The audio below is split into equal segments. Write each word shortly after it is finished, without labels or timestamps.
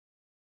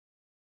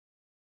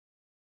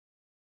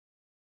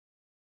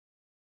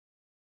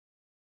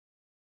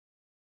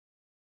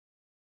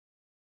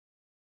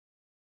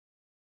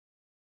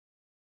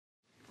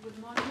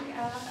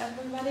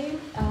everybody.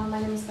 My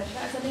name is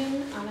Petra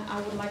Azadin, and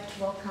I would like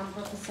to welcome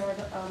Professor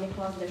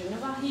Nicolas de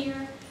Genova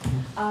here.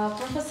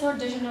 Professor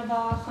de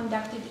Genova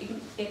conducted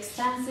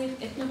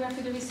extensive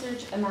ethnographic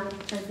research among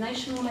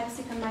transnational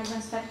Mexican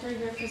migrant factory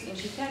workers in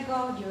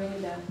Chicago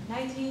during the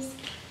 90s.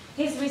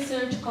 His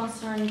research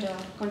concerned the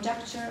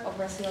conjecture of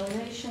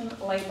racialization,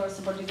 labor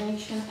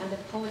subordination, and the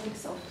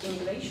politics of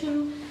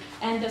immigration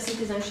and the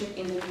citizenship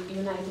in the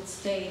United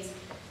States.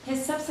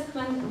 His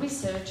subsequent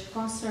research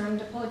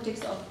concerned the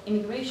politics of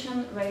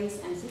immigration, race,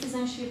 and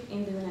citizenship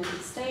in the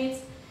United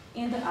States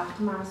in the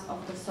aftermath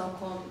of the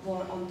so-called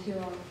War on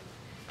Terror,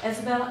 as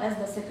well as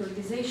the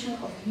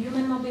securitization of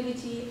human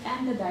mobility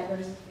and the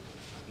diverse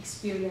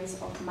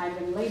experience of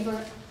migrant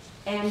labor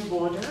and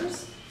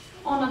borders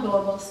on a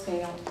global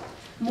scale.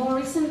 More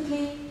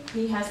recently,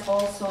 he has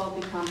also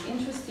become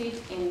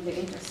interested in the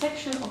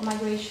intersection of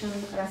migration,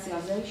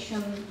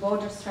 racialization,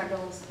 border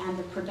struggles, and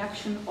the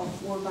production of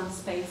urban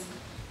space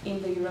in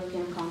the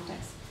European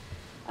context.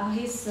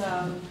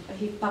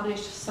 He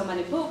published so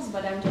many books,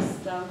 but I'm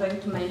just going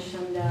to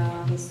mention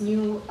his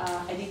new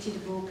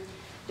edited book,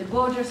 The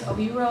Borders of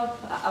Europe,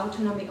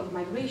 Autonomy of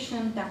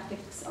Migration,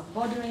 Tactics of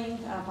Bordering,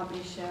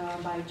 published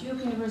by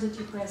Duke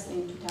University Press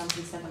in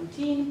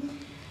 2017.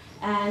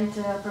 And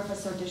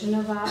Professor de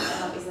Genova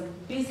is a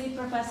busy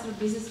professor,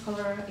 busy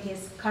scholar. He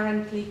is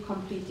currently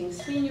completing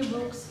 3 new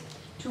books.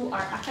 2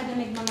 are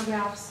academic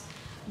monographs,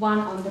 one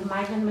on the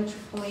migrant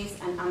metropolis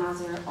and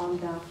another on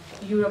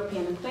the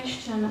European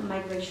question,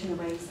 migration,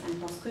 race, and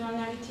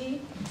postcoloniality.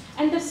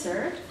 And the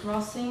third,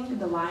 Crossing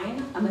the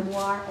Line, a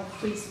memoir of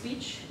free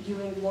speech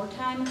during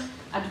wartime,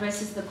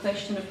 addresses the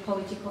question of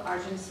political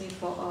urgency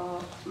for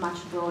a much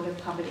broader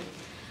public.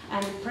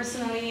 And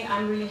personally,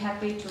 I'm really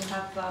happy to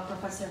have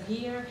Professor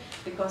here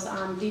because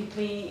I'm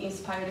deeply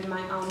inspired in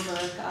my own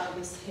work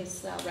with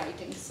his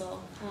writing. So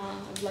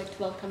I'd like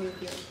to welcome you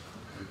here.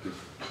 Thank you.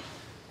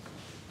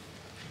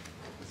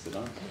 Sit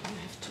down.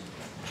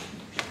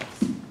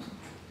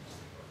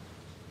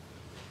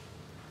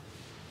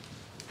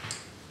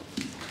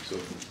 So,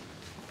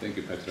 thank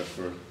you, Petra,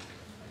 for.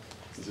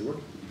 Does it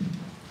work?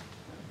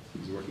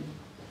 Is it working?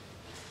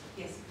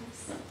 Yes,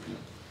 please.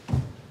 Yeah.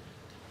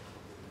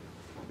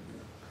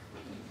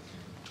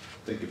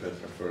 Thank you,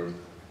 Petra, for a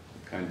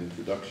kind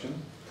introduction.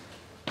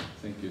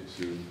 Thank you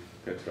to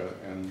Petra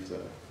and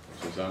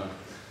Susanna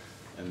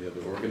and the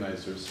other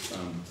organizers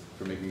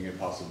for making it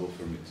possible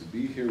for me to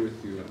be here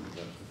with you, and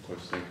of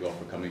course thank you all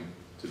for coming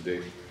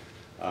today.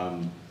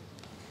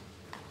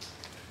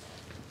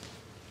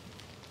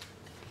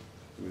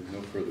 With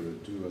no further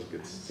ado, I'll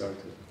get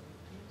started.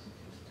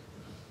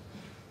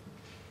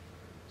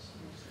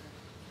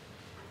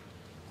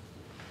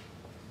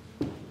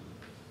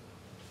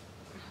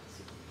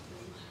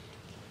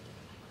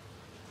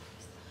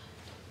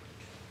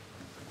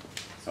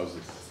 How's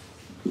this?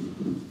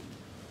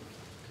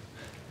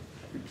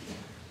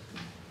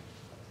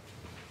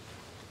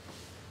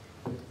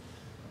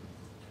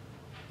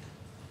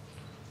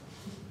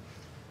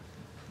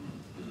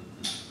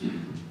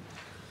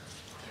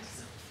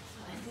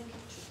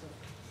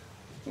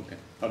 Okay.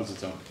 How does it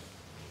sound?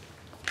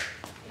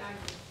 Yeah, I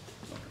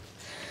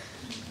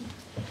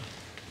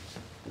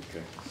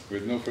Okay.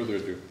 With no further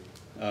ado.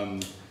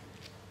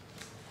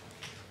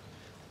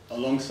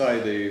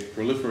 Alongside a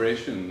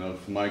proliferation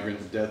of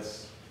migrant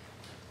deaths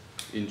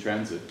in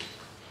transit,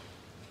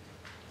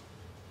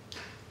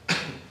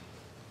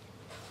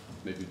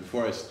 maybe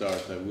before I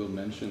start, I will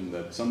mention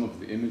that some of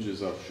the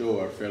images I'll show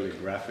are fairly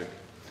graphic,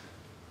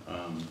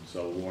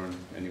 so I'll warn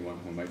anyone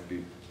who might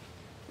be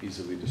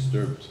easily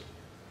disturbed.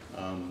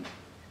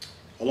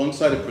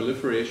 Alongside a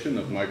proliferation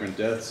of migrant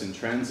deaths in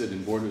transit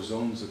in border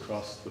zones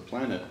across the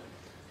planet,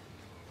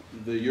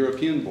 the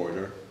European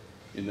border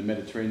in the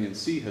Mediterranean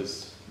Sea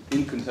has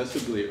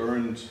incontestably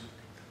earned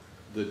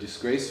the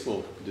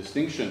disgraceful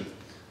distinction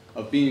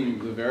of being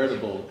the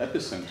veritable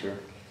epicenter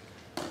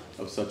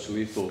of such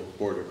lethal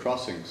border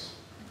crossings.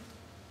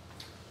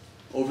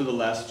 Over the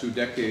last 2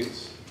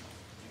 decades,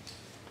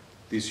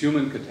 these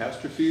human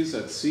catastrophes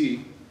at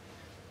sea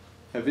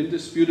have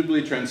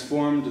indisputably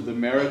transformed the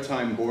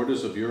maritime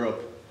borders of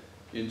Europe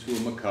into a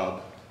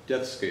macabre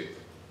deathscape.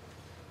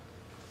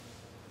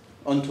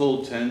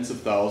 Untold tens of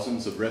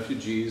thousands of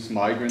refugees,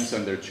 migrants,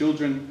 and their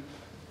children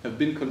have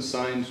been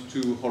consigned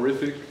to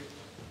horrific,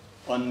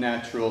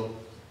 unnatural,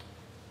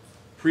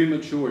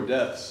 premature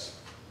deaths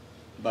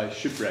by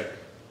shipwreck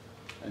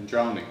and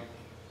drowning,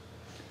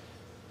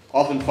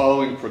 often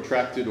following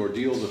protracted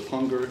ordeals of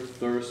hunger,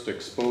 thirst,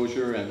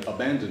 exposure, and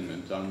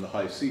abandonment on the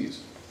high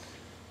seas.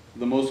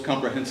 The most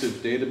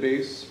comprehensive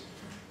database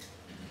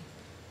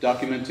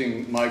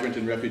documenting migrant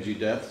and refugee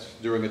deaths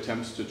during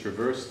attempts to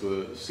traverse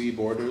the sea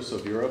borders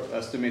of Europe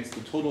estimates the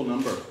total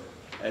number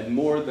at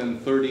more than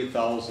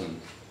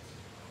 30,000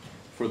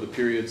 for the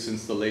period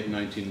since the late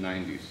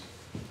 1990s.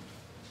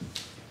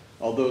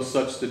 Although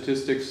such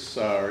statistics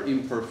are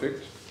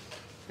imperfect,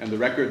 and the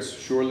records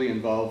surely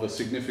involve a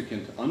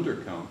significant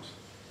undercount,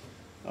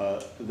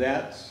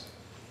 that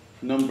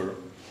number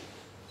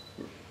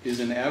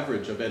is an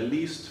average of at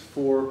least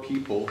 4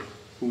 people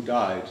who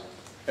died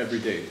every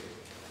day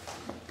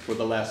for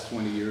the last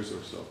 20 years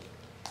or so.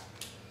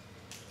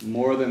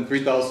 More than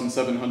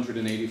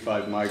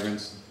 3,785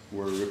 migrants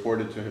were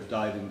reported to have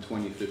died in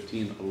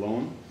 2015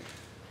 alone.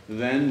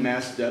 Then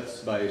mass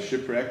deaths by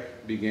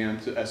shipwreck began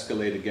to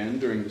escalate again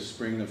during the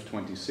spring of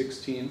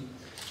 2016.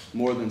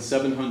 More than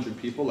 700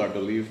 people are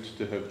believed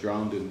to have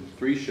drowned in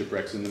 3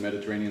 shipwrecks in the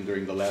Mediterranean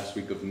during the last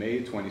week of May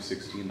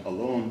 2016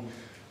 alone,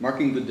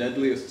 marking the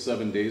deadliest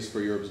 7 days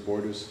for Europe's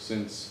borders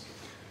since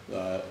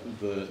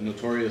the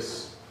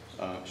notorious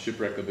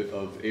shipwreck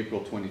of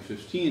April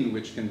 2015,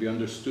 which can be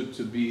understood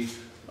to be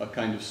a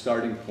kind of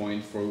starting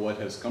point for what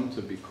has come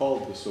to be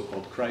called the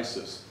so-called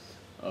crisis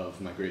of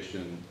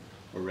migration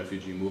or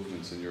refugee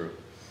movements in Europe.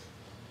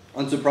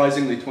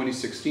 Unsurprisingly,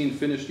 2016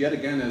 finished yet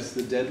again as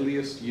the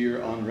deadliest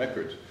year on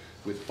record,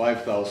 with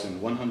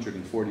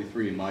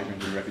 5,143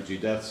 migrant and refugee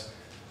deaths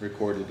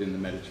recorded in the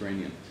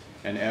Mediterranean,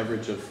 an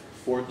average of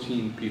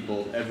 14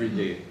 people every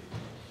day.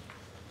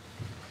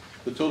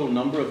 The total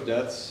number of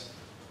deaths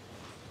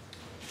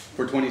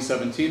for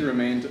 2017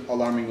 remained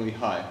alarmingly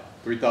high.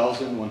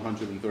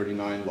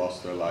 3,139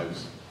 lost their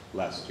lives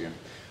last year.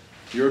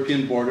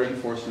 European border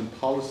enforcement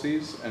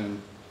policies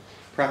and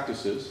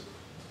practices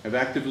have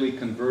actively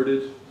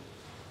converted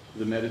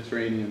the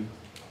Mediterranean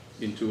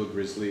into a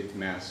grisly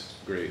mass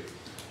grave.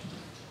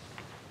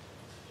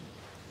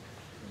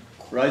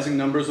 Rising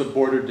numbers of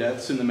border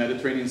deaths in the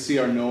Mediterranean Sea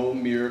are no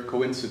mere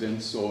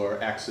coincidence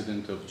or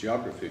accident of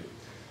geography,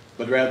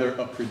 but rather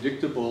a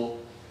predictable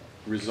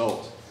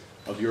result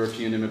of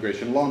European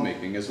immigration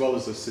lawmaking, as well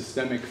as a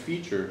systemic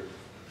feature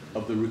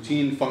of the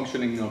routine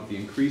functioning of the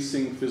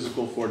increasing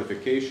physical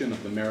fortification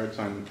of the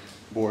maritime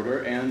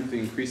border and the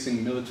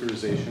increasing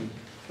militarization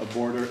of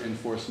border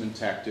enforcement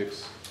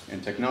tactics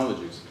and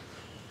technologies.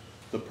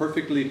 The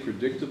perfectly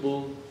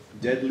predictable,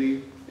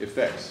 deadly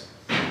effects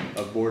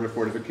of border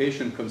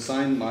fortification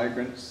consign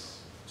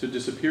migrants to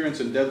disappearance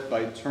and death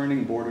by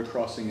turning border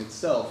crossing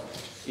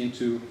itself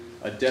into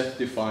a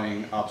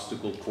death-defying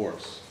obstacle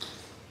course.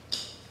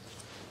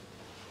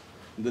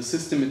 The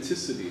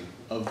systematicity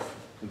of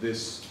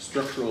this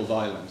structural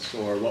violence,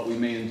 or what we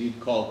may indeed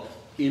call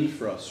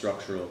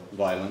infrastructural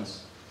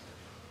violence,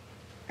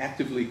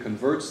 actively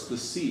converts the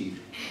sea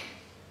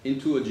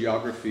into a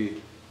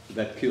geography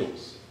that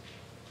kills.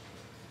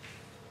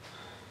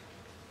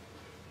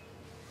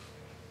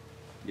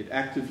 It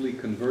actively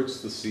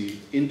converts the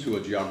sea into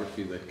a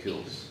geography that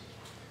kills.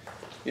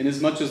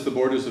 Inasmuch as the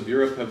borders of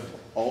Europe have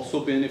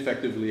also been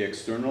effectively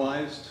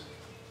externalized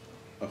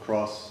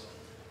across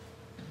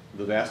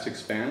the vast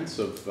expanse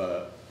of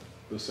the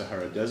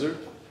Sahara Desert.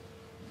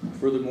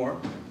 Furthermore,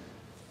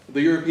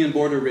 the European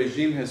border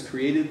regime has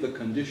created the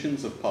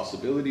conditions of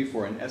possibility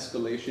for an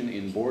escalation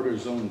in border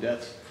zone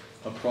deaths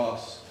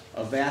across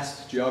a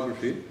vast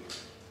geography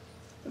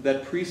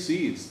that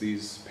precedes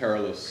these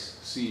perilous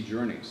sea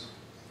journeys.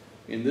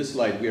 In this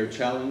light, we are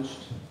challenged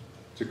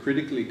to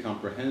critically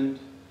comprehend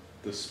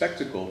the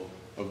spectacle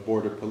of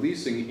border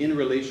policing in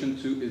relation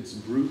to its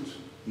brute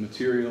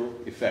material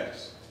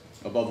effects.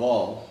 Above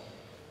all,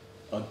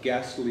 a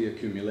ghastly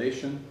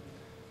accumulation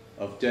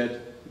of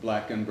dead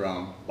black and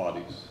brown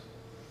bodies.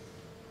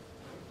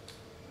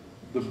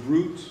 The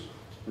brute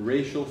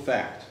racial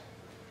fact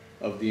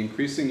of the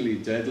increasingly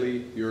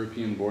deadly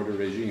European border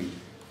regime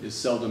is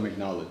seldom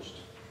acknowledged,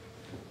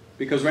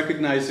 because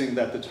recognizing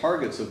that the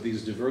targets of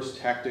these diverse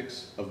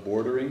tactics of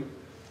bordering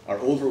are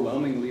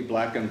overwhelmingly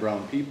black and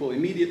brown people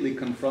immediately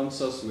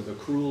confronts us with a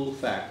cruel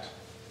fact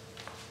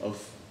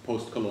of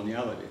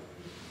postcoloniality.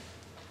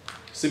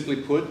 Simply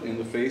put, in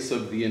the face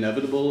of the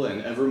inevitable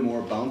and ever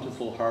more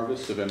bountiful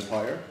harvest of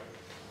empire,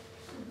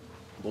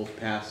 both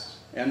past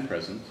and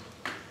present,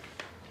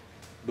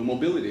 the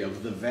mobility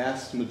of the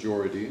vast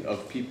majority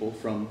of people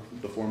from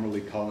the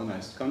formerly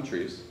colonized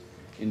countries,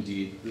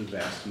 indeed the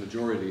vast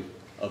majority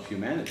of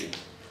humanity,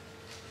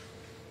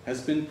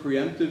 has been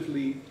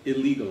preemptively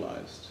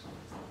illegalized.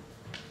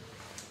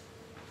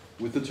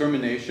 With the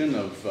termination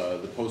of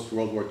the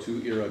post-World War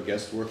II era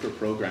guest worker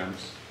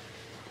programs,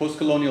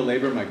 post-colonial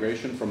labor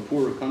migration from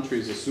poorer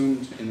countries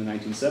assumed in the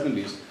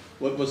 1970s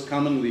what was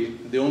commonly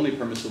the only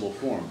permissible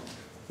form,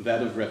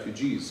 that of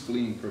refugees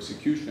fleeing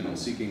persecution and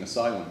seeking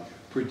asylum.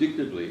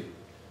 Predictably,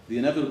 the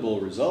inevitable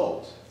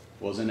result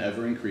was an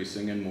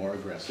ever-increasing and more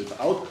aggressive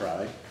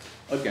outcry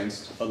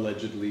against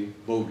allegedly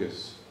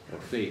bogus or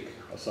fake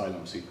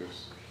asylum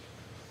seekers.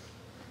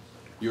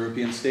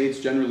 European states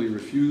generally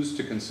refuse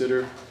to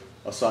consider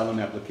asylum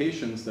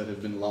applications that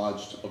have been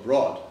lodged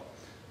abroad,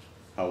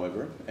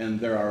 however, and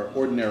there are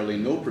ordinarily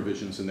no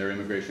provisions in their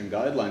immigration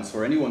guidelines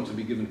for anyone to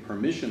be given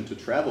permission to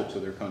travel to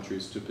their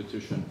countries to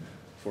petition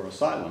for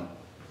asylum.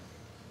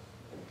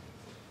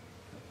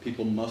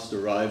 People must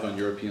arrive on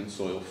European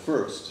soil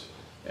first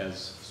as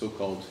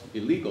so-called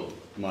illegal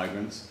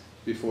migrants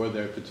before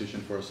their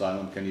petition for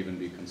asylum can even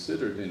be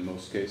considered in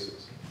most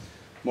cases.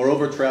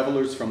 Moreover,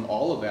 travelers from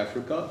all of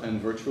Africa and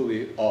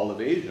virtually all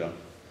of Asia,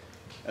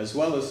 as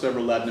well as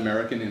several Latin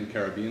American and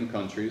Caribbean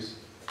countries,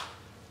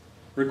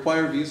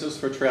 require visas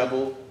for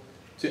travel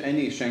to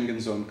any Schengen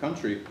zone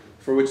country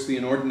for which the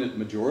inordinate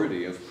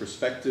majority of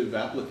prospective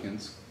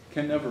applicants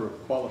can never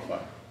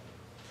qualify.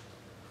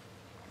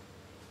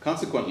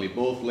 Consequently,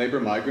 both labor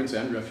migrants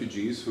and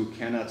refugees who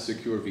cannot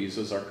secure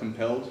visas are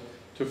compelled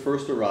to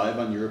first arrive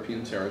on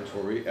European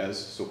territory as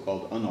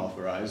so-called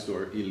unauthorized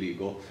or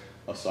illegal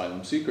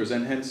asylum seekers,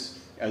 and hence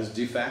as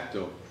de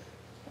facto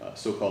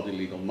so-called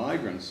illegal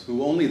migrants,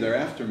 who only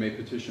thereafter may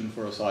petition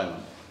for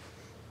asylum.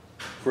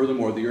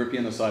 Furthermore, the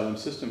European asylum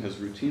system has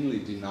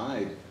routinely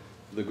denied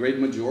the great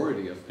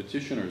majority of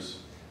petitioners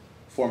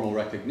formal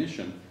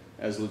recognition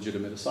as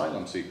legitimate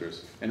asylum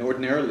seekers, and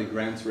ordinarily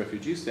grants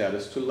refugee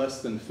status to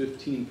less than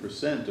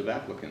 15% of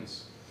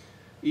applicants.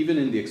 Even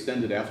in the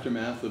extended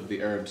aftermath of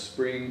the Arab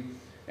Spring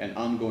and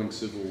ongoing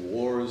civil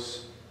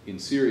wars in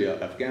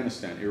Syria,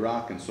 Afghanistan,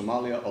 Iraq, and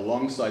Somalia,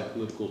 alongside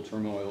political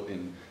turmoil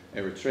in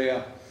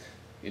Eritrea,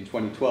 in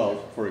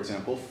 2012, for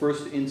example,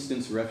 first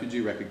instance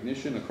refugee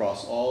recognition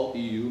across all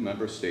EU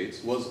member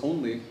states was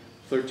only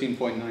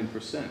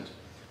 13.9%,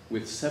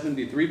 with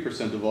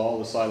 73% of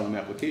all asylum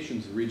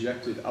applications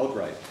rejected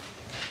outright.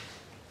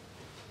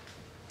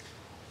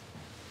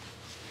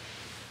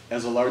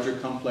 As a larger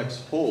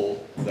complex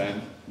whole,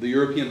 then, the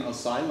European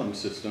asylum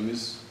system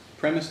is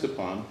premised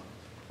upon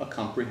a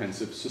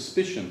comprehensive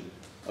suspicion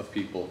of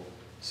people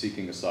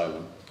seeking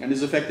asylum, and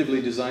is effectively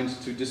designed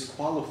to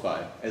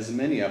disqualify as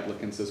many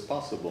applicants as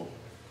possible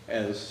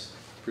as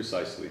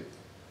precisely,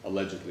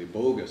 allegedly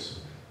bogus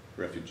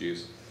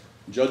refugees.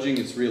 Judging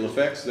its real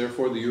effects,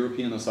 therefore, the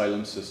European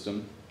asylum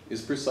system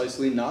is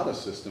precisely not a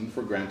system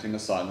for granting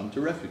asylum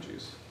to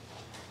refugees.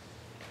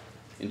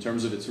 In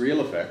terms of its real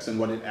effects and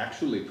what it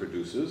actually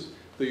produces,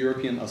 the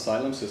European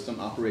asylum system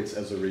operates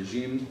as a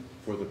regime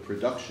for the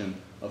production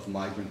of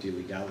migrant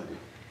illegality.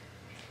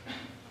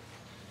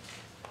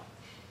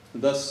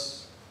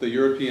 Thus, the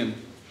European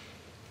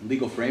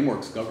legal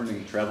frameworks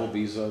governing travel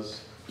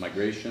visas,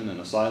 migration, and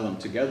asylum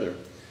together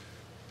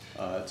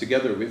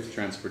with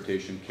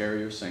transportation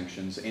carrier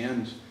sanctions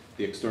and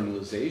the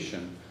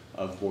externalization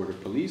of border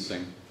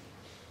policing,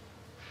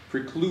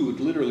 preclude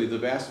literally the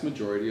vast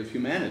majority of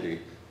humanity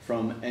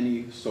from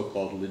any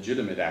so-called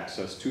legitimate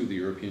access to the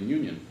European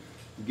Union,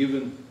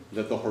 given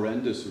that the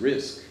horrendous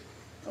risk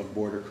of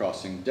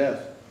border-crossing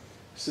death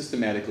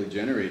systematically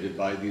generated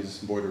by these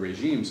border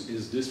regimes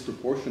is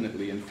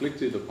disproportionately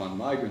inflicted upon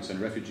migrants and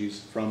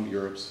refugees from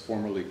Europe's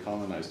formerly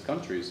colonized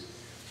countries,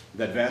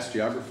 that vast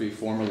geography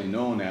formerly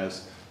known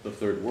as the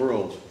Third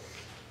World,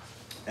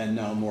 and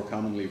now more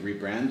commonly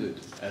rebranded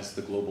as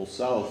the Global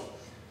South.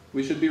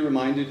 We should be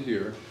reminded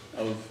here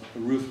of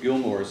Ruth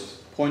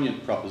Gilmore's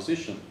poignant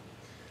proposition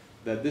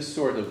that this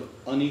sort of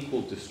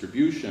unequal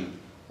distribution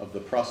of the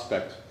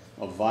prospect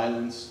of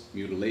violence,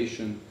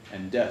 mutilation,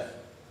 and death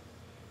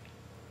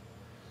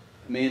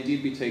may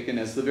indeed be taken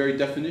as the very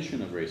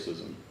definition of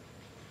racism.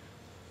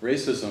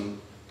 Racism,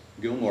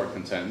 Gilmore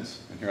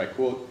contends, and here I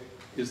quote,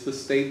 is the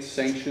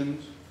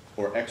state-sanctioned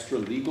or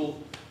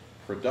extra-legal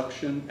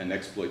production and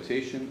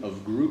exploitation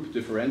of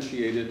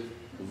group-differentiated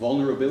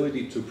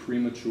vulnerability to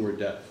premature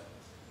death.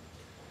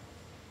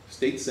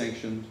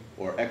 State-sanctioned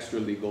or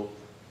extra-legal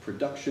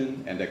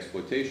production and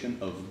exploitation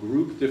of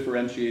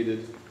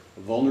group-differentiated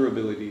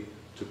vulnerability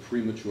to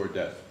premature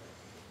death.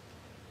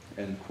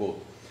 End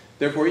quote.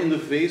 Therefore, in the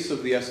face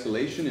of the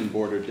escalation in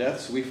border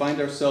deaths, we find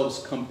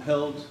ourselves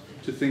compelled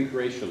to think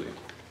racially,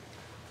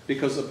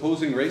 because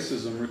opposing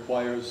racism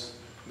requires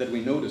that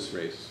we notice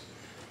race,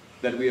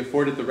 that we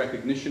afford it the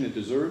recognition it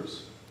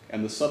deserves,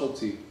 and the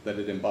subtlety that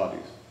it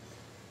embodies.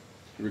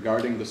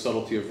 Regarding the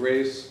subtlety of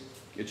race,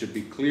 it should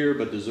be clear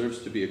but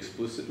deserves to be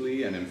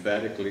explicitly and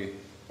emphatically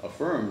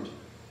affirmed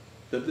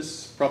that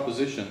this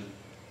proposition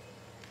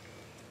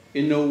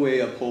in no way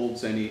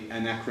upholds any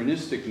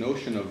anachronistic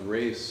notion of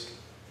race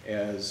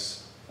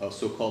as a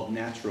so-called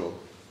natural,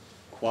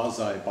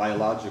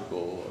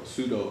 quasi-biological,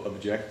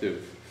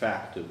 pseudo-objective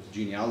fact of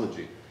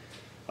genealogy.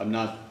 I'm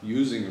not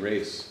using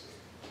race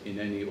in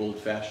any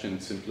old-fashioned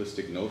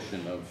simplistic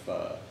notion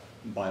of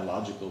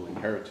biological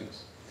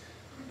inheritance.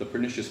 The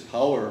pernicious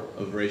power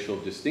of racial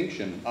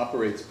distinction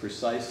operates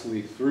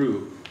precisely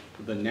through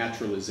the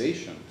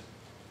naturalization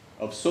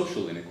of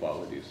social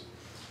inequalities,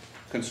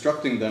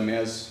 constructing them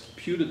as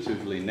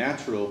putatively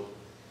natural,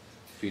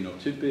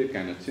 phenotypic,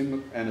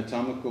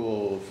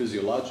 anatomical,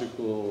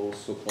 physiological,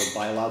 so-called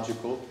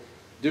biological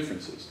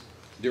differences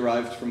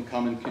derived from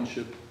common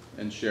kinship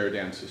and shared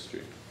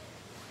ancestry.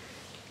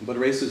 But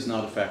race is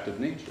not a fact of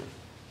nature.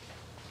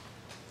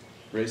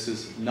 Race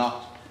is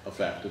not a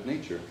fact of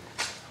nature.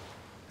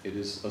 It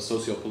is a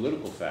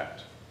sociopolitical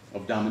fact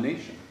of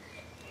domination.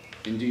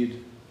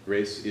 Indeed,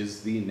 race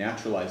is the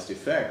naturalized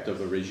effect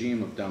of a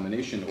regime of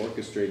domination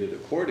orchestrated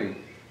according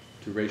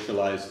to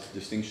racialized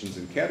distinctions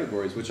and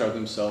categories, which are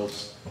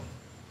themselves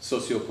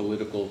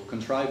sociopolitical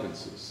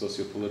contrivances,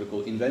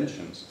 sociopolitical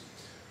inventions.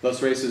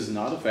 Thus, race is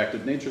not a fact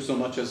of nature so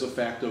much as a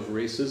fact of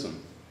racism,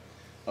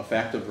 a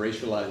fact of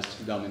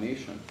racialized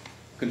domination,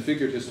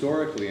 configured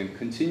historically and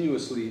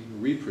continuously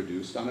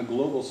reproduced on a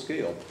global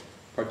scale,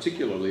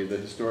 particularly the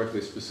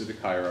historically specific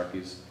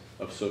hierarchies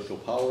of social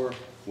power,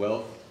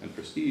 wealth, and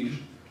prestige,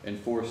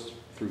 enforced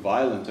through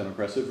violent and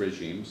oppressive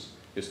regimes,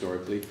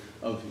 historically,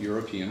 of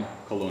European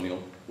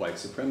colonial white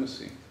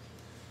supremacy.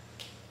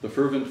 The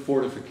fervent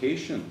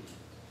fortification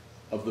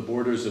of the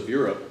borders of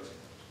Europe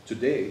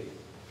today,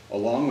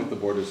 along with the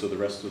borders of the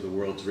rest of the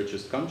world's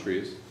richest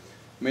countries,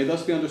 may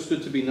thus be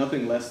understood to be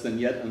nothing less than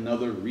yet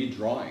another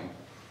redrawing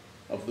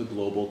of the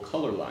global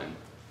color line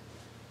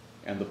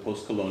and the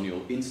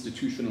postcolonial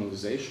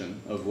institutionalization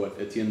of what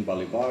Etienne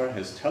Balibar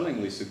has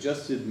tellingly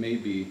suggested may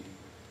be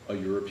a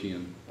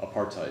European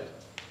apartheid.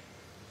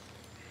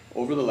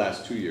 Over the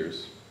last 2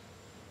 years,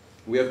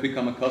 we have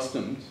become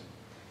accustomed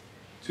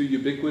to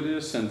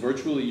ubiquitous and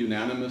virtually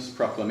unanimous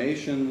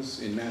proclamations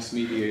in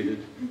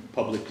mass-mediated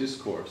public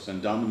discourse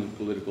and dominant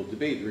political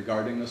debate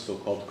regarding the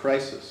so-called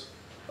crisis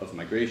of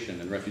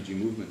migration and refugee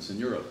movements in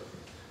Europe.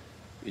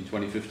 In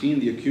 2015,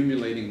 the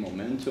accumulating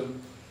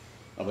momentum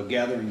of a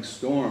gathering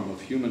storm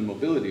of human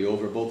mobility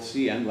over both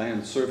sea and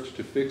land served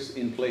to fix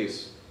in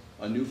place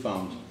a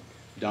newfound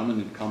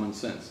dominant common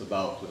sense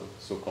about the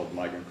so-called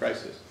migrant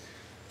crisis.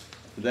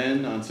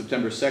 Then, on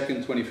September 2nd,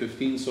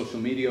 2015, social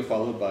media,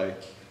 followed by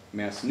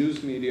mass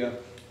news media,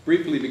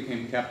 briefly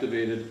became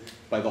captivated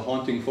by the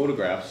haunting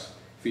photographs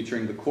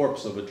featuring the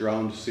corpse of a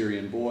drowned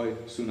Syrian boy,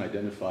 soon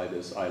identified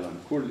as Aylan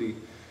Kurdi,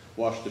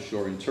 washed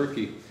ashore in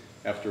Turkey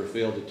after a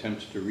failed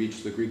attempt to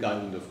reach the Greek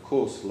island of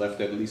Kos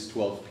left at least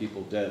 12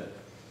 people dead.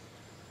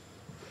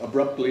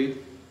 Abruptly,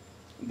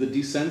 the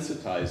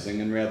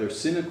desensitizing and rather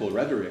cynical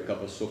rhetoric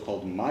of a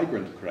so-called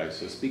migrant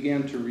crisis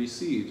began to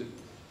recede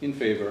in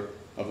favor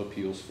of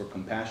appeals for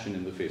compassion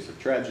in the face of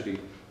tragedy,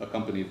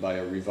 accompanied by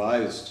a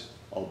revised,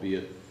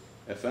 albeit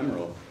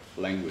ephemeral,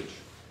 language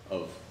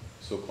of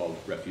so-called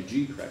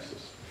refugee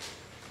crisis.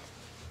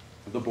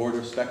 The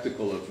border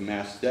spectacle of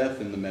mass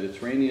death in the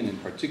Mediterranean in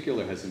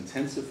particular has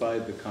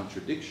intensified the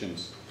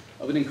contradictions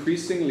of an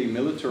increasingly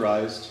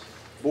militarized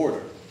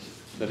border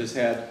that has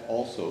had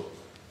also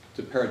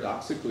to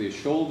paradoxically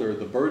shoulder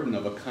the burden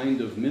of a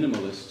kind of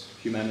minimalist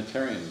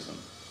humanitarianism,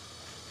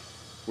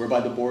 whereby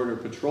the border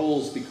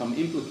patrols become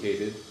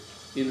implicated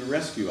in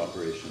rescue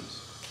operations,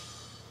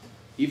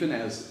 even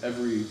as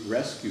every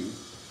rescue,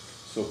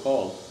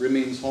 so-called,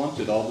 remains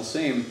haunted all the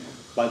same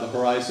by the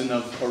horizon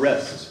of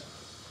arrest,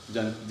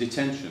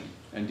 detention,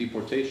 and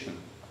deportation.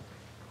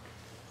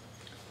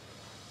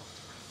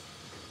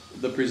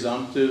 The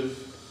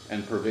presumptive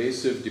and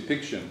pervasive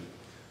depiction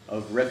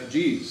of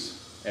refugees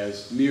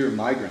as mere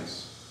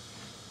migrants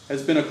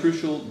has been a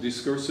crucial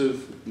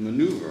discursive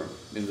maneuver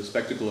in the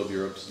spectacle of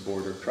Europe's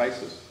border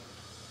crisis.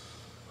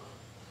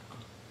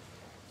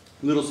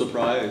 Little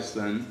surprise,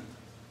 then,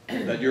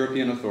 that the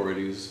European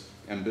authorities'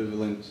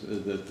 ambivalent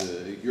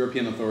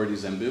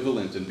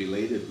and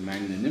belated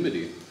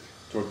magnanimity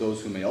toward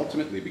those who may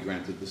ultimately be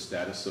granted the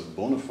status of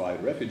bona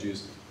fide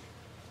refugees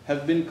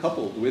have been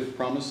coupled with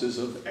promises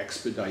of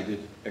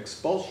expedited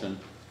expulsion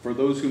for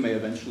those who may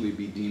eventually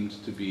be deemed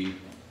to be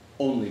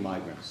only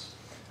migrants,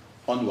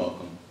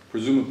 unwelcome,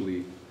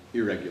 presumably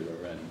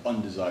irregular and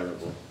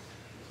undesirable,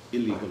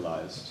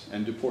 illegalized,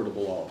 and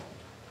deportable all.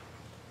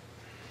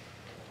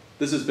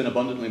 This has been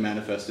abundantly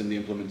manifest in the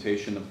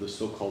implementation of the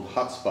so-called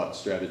hotspot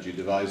strategy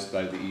devised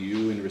by the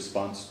EU in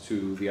response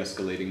to the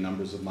escalating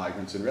numbers of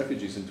migrants and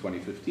refugees in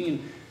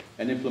 2015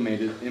 and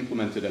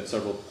implemented at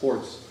several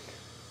ports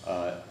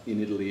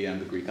in Italy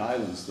and the Greek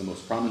islands, the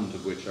most prominent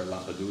of which are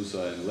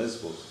Lampedusa and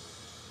Lesbos.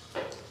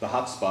 The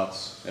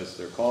hotspots, as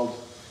they're called,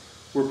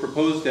 were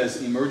proposed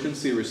as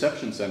emergency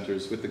reception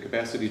centers with the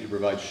capacity to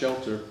provide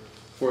shelter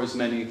for as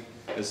many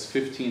as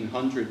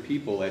 1,500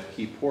 people at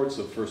key ports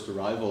of first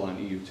arrival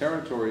on EU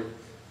territory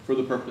for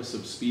the purpose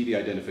of speedy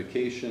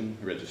identification,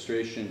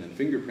 registration, and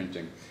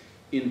fingerprinting.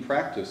 In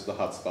practice, the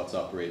hotspots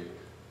operate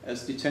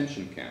as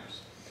detention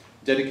camps,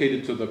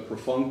 dedicated to the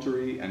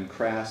perfunctory and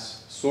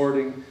crass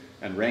sorting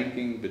and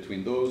ranking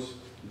between those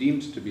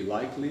deemed to be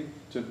likely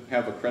to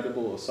have a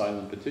credible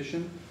asylum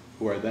petition,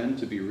 who are then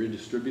to be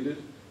redistributed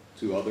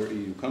to other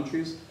EU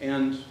countries,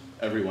 and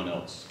everyone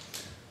else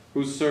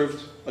who's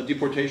served a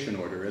deportation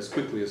order as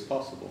quickly as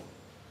possible.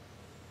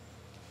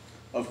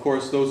 Of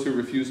course, those who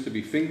refuse to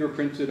be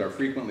fingerprinted are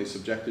frequently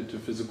subjected to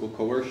physical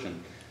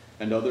coercion,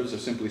 and others are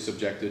simply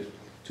subjected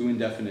to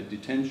indefinite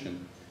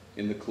detention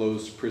in the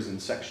closed prison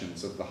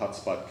sections of the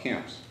hotspot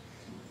camps.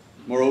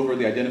 Moreover,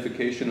 the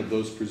identification of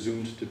those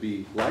presumed to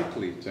be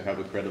likely to have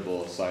a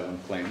credible asylum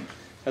claim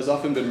has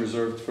often been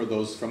reserved for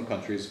those from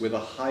countries with a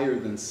higher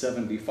than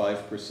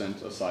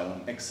 75%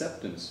 asylum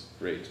acceptance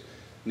rate,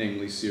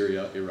 namely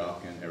Syria,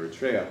 Iraq, and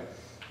Eritrea.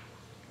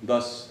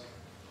 Thus,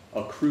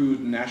 a crude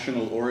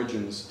national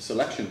origins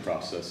selection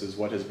process is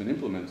what has been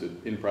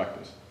implemented in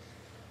practice.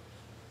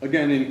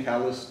 Again, in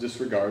callous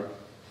disregard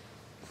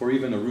for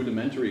even a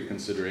rudimentary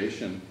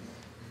consideration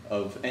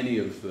of any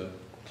of the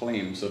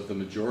claims of the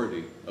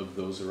majority of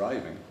those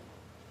arriving.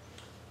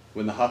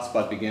 When the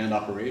hotspot began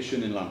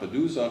operation in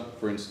Lampedusa,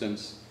 for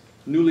instance,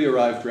 newly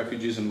arrived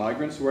refugees and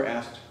migrants were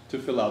asked to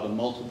fill out a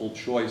multiple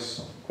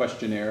choice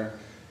questionnaire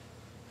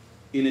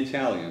in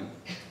Italian,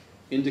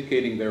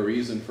 indicating their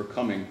reason for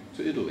coming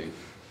to Italy.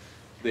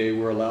 They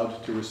were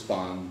allowed to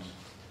respond: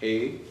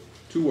 A,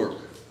 to work;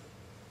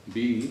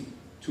 B,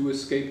 to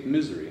escape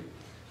misery,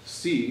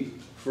 C,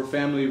 for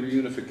family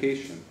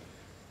reunification,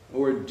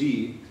 or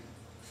D,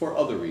 for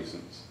other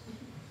reasons.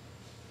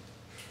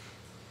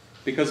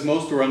 Because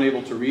most were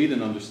unable to read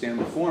and understand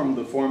the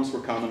forms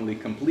were commonly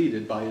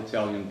completed by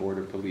Italian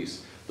border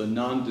police. The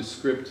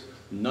nondescript,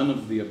 none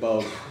of the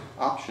above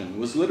option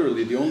was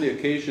literally the only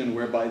occasion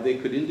whereby they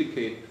could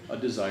indicate a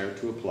desire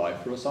to apply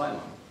for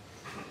asylum.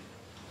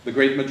 The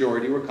great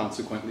majority were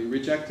consequently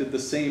rejected the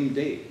same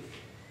day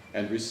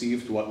and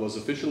received what was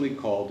officially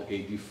called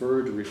a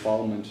deferred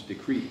refoulement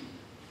decree,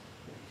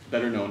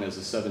 better known as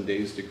a 7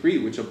 days decree,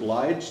 which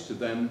obliged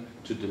them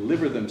to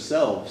deliver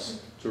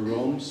themselves to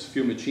Rome's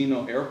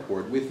Fiumicino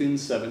airport within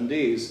 7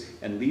 days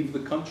and leave the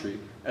country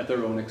at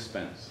their own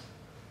expense.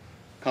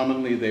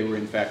 Commonly, they were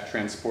in fact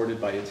transported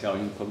by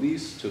Italian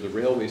police to the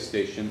railway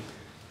station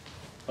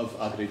of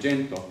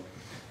Agrigento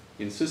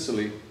in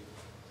Sicily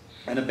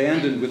and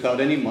abandoned without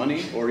any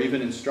money or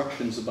even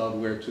instructions about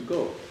where to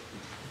go.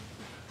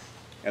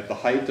 At the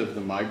height of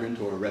the migrant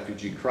or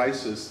refugee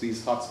crisis,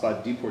 these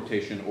hotspot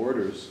deportation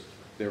orders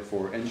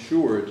therefore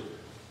ensured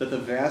that the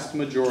vast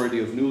majority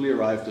of newly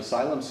arrived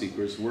asylum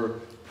seekers were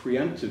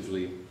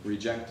preemptively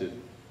rejected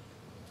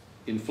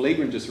in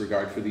flagrant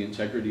disregard for the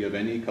integrity of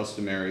any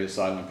customary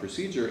asylum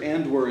procedure,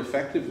 and were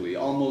effectively,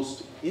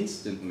 almost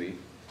instantly,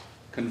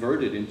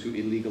 converted into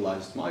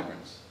illegalized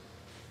migrants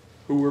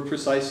who were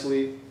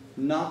precisely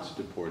not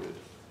deported,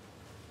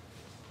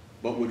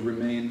 but would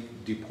remain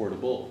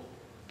deportable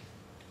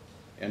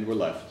and were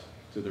left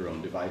to their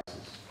own devices.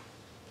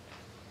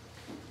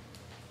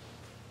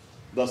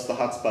 Thus, the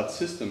hotspot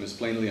system is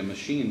plainly a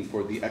machine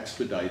for the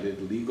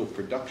expedited legal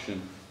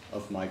production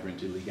of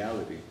migrant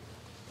illegality.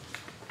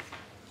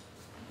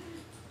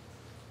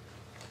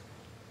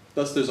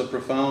 Thus, there's a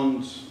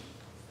profound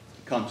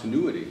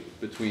continuity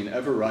between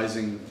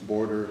ever-rising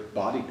border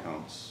body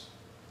counts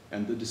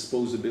and the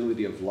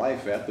disposability of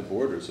life at the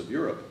borders of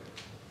Europe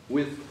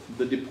with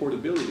the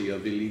deportability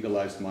of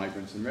illegalized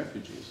migrants and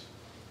refugees.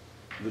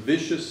 The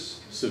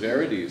vicious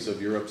severities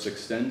of Europe's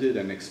extended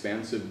and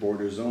expansive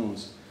border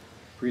zones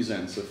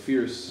presents a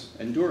fierce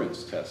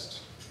endurance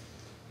test,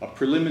 a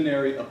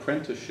preliminary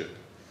apprenticeship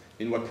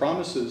in what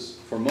promises,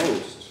 for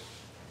most,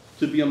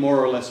 to be a more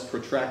or less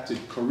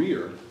protracted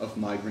career of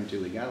migrant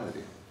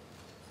illegality.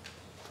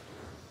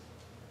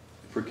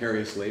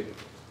 Precarious labor,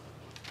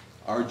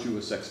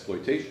 arduous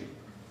exploitation,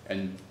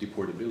 and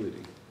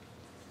deportability.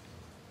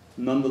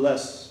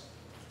 Nonetheless,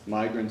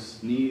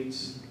 migrants'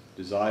 needs,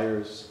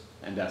 desires,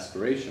 and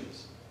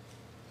aspirations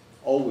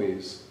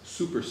always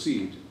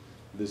supersede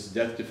this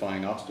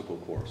death-defying obstacle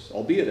course,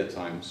 albeit at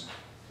times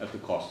at the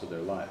cost of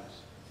their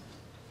lives.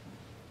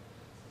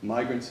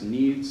 Migrants'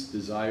 needs,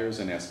 desires,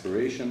 and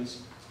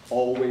aspirations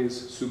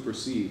always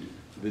supersede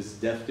this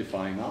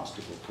death-defying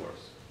obstacle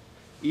course,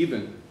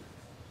 even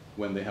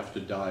when they have to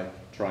die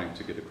trying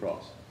to get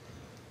across.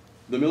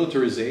 The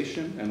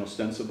militarization and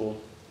ostensible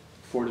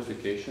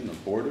fortification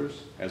of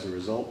borders, as a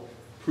result,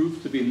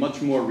 proved to be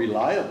much more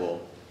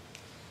reliable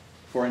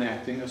for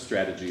enacting a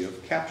strategy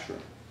of capture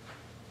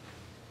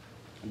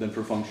than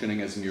for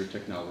functioning as mere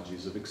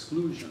technologies of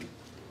exclusion.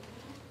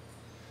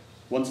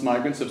 Once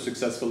migrants have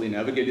successfully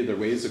navigated their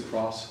ways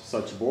across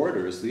such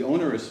borders, the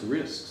onerous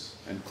risks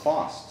and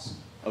costs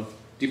of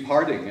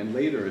departing and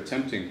later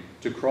attempting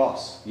to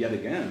cross yet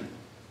again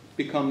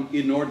become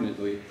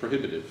inordinately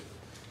prohibitive.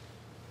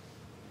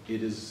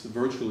 It is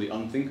virtually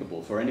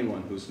unthinkable for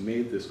anyone who's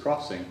made this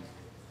crossing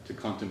to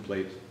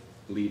contemplate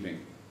leaving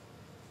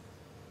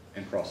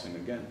and crossing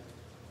again.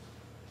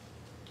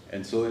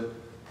 And so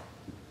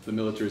the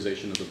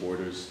militarization of the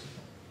borders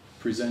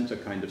present a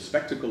kind of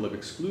spectacle of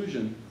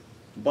exclusion,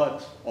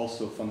 but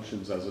also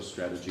functions as a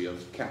strategy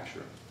of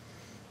capture.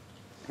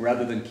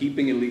 Rather than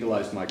keeping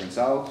illegalized migrants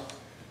out,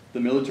 the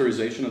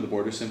militarization of the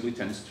border simply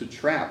tends to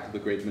trap the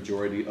great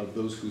majority of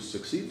those who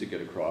succeed to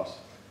get across,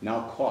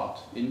 now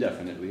caught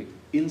indefinitely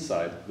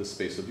inside the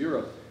space of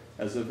Europe,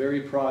 as a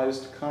very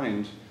prized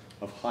kind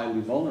of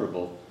highly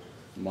vulnerable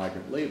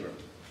migrant labor.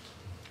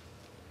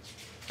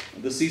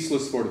 The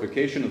ceaseless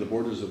fortification of the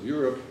borders of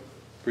Europe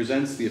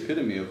presents the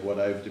epitome of what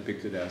I've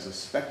depicted as a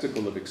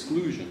spectacle of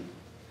exclusion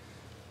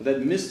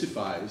that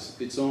mystifies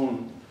its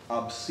own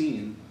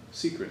obscene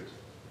secret,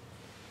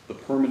 the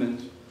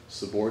permanent,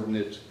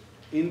 subordinate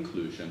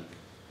inclusion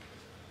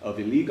of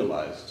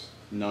illegalized,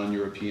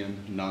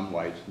 non-European,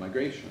 non-white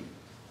migration.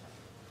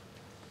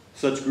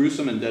 Such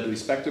gruesome and deadly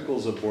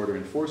spectacles of border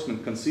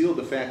enforcement conceal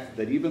the fact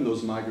that even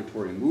those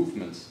migratory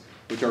movements,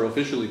 which are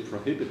officially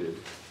prohibited,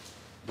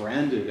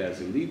 branded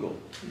as illegal,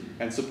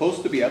 and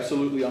supposed to be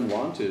absolutely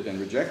unwanted and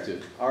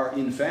rejected, are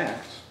in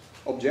fact,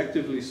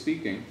 objectively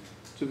speaking,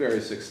 to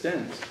various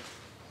extents,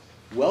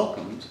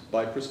 welcomed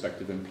by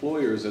prospective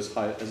employers as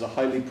a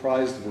highly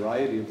prized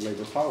variety of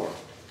labor power.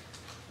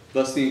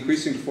 Thus, the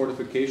increasing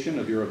fortification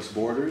of Europe's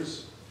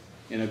borders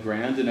in a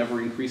grand and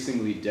ever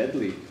increasingly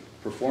deadly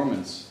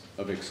performance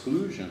of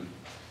exclusion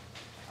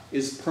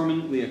is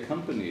permanently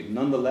accompanied,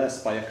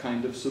 nonetheless, by a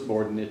kind of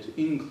subordinate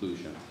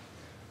inclusion,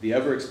 the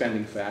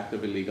ever-expanding fact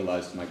of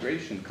illegalized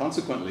migration.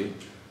 Consequently,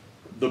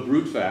 the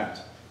brute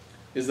fact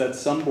is that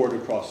some border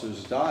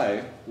crossers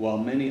die while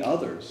many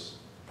others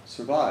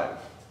survive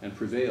and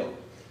prevail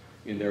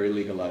in their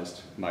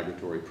illegalized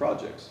migratory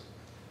projects.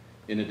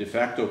 In a de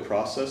facto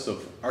process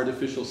of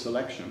artificial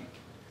selection,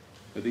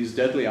 these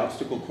deadly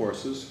obstacle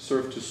courses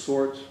serve to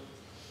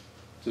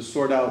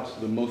sort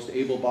out the most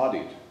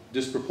able-bodied,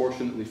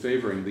 disproportionately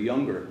favoring the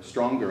younger,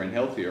 stronger, and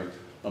healthier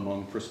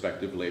among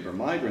prospective labor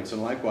migrants,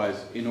 and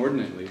likewise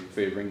inordinately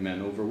favoring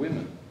men over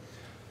women.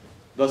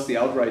 Thus, the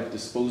outright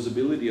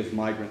disposability of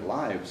migrant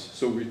lives,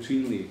 so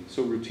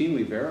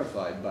routinely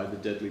verified by the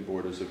deadly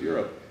borders of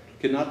Europe,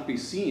 cannot be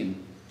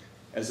seen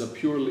as a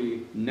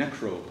purely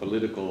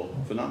necro-political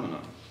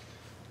phenomenon.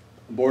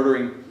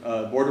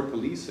 Border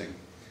policing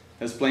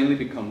has plainly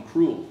become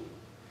cruel,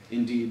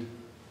 indeed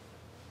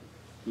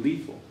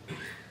lethal,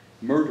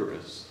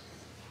 murderous.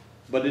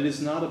 But it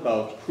is not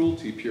about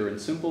cruelty pure and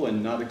simple,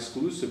 and not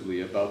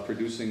exclusively about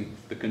producing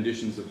the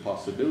conditions of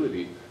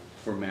possibility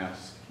for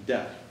mass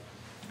death.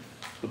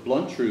 The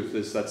blunt truth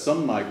is that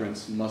some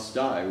migrants must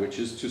die, which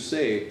is to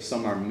say,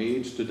 some are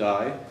made to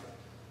die.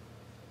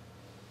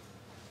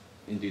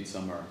 Indeed,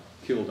 some are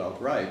killed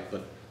outright,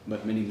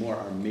 but many more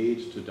are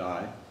made to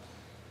die.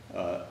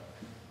 But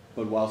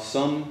while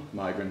some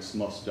migrants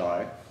must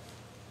die,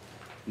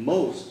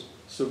 most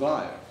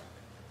survive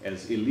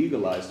as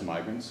illegalized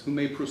migrants who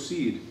may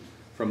proceed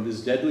from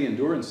this deadly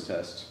endurance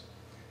test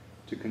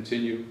to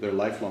continue their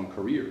lifelong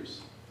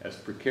careers as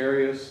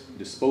precarious,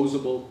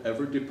 disposable,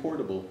 ever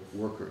deportable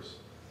workers.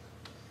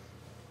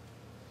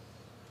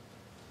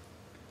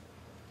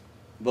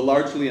 The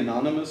largely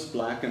anonymous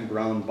black and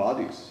brown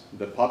bodies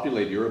that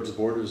populate Europe's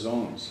border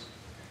zones,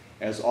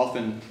 as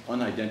often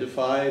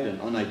unidentified and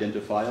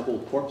unidentifiable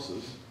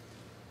corpses,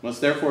 must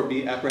therefore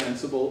be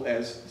apprehensible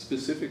as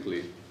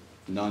specifically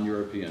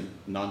non-European,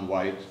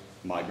 non-white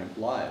migrant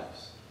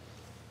lives.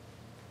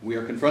 We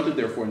are confronted,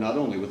 therefore, not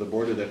only with a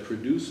border that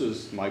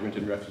produces migrant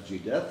and refugee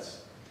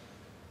deaths,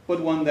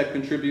 but one that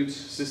contributes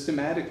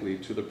systematically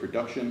to the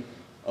production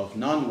of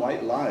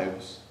non-white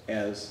lives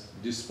as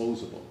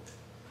disposable.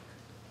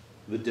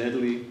 The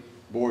deadly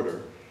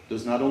border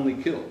does not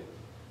only kill,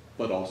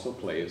 but also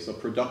plays a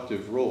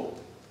productive role.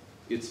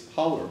 Its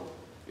power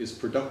is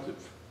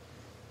productive,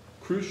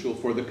 crucial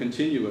for the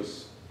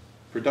continuous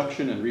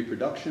production and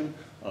reproduction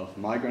of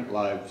migrant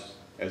lives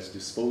as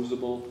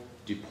disposable,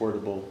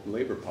 deportable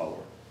labor power.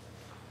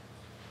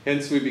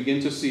 Hence, we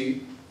begin to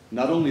see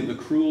not only the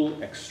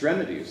cruel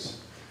extremities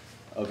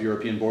of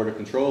European border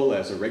control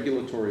as a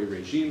regulatory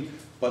regime,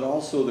 but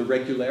also the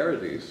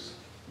regularities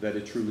that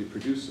it truly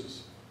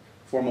produces.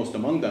 Foremost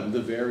among them,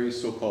 the very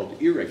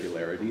so-called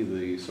irregularity,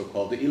 the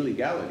so-called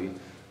illegality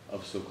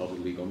of so-called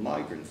illegal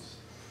migrants.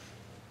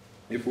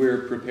 If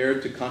we're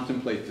prepared to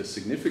contemplate the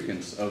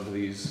significance of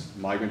these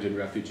migrant and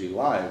refugee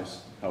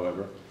lives,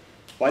 however,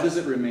 why does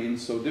it remain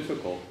so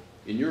difficult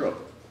in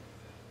Europe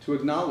to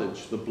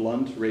acknowledge the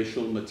blunt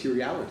racial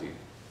materiality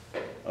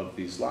of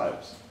these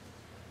lives?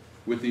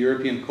 With the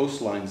European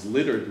coastlines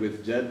littered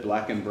with dead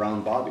black and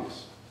brown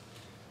bodies,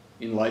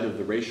 in light of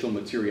the racial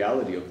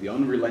materiality of the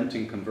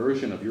unrelenting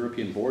conversion of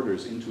European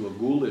borders into a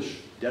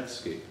ghoulish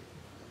deathscape,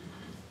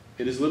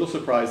 it is little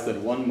surprise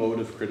that one mode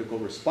of critical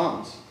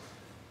response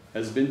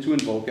has been to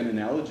invoke an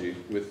analogy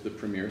with the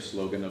premier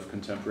slogan of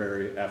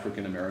contemporary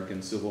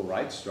African-American civil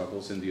rights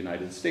struggles in the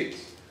United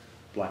States,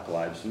 Black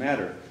Lives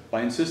Matter,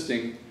 by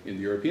insisting in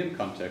the European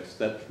context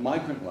that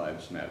migrant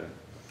lives matter.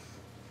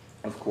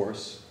 Of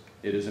course,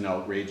 it is an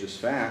outrageous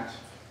fact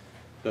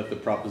that the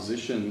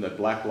proposition that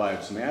Black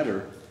Lives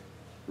Matter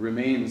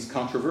remains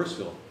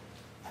controversial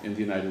in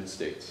the United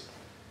States.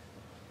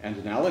 And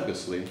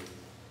analogously,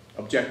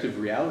 objective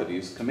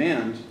realities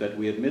command that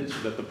we admit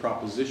that the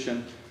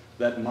proposition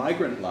that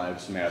migrant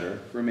lives matter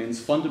remains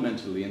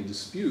fundamentally in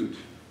dispute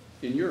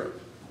in Europe.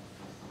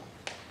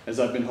 As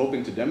I've been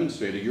hoping to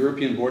demonstrate, a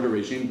European border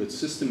regime that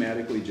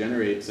systematically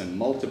generates and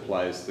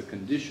multiplies the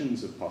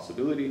conditions of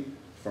possibility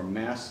for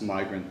mass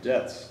migrant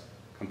deaths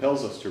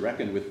compels us to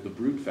reckon with the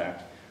brute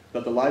fact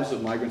that the lives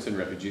of migrants and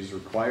refugees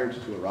required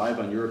to arrive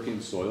on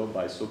European soil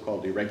by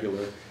so-called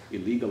irregular,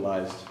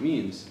 illegalized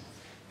means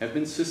have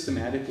been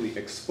systematically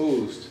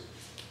exposed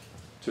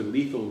to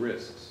lethal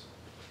risks.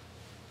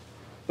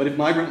 But if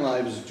migrant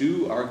lives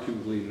do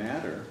arguably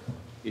matter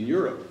in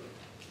Europe,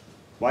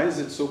 why is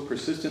it so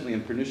persistently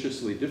and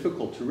perniciously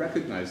difficult to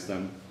recognize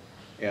them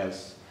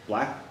as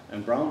black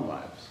and brown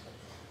lives?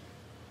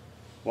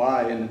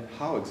 Why and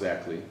how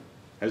exactly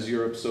has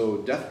Europe so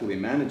deftly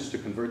managed to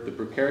convert the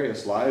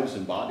precarious lives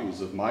and bodies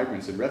of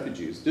migrants and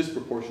refugees,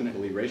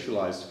 disproportionately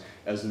racialized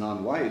as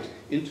non-white,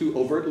 into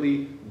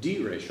overtly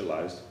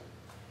de-racialized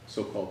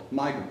so-called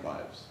migrant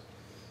lives?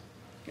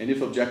 And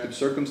if objective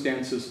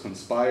circumstances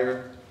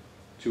conspire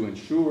to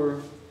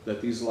ensure that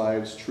these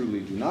lives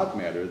truly do not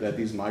matter, that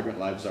these migrant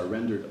lives are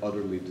rendered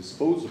utterly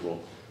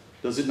disposable,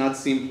 does it not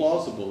seem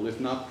plausible, if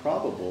not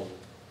probable,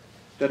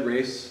 that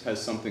race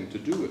has something to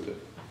do with it?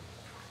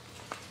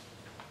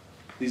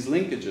 These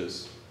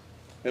linkages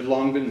have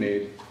long been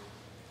made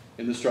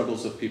in the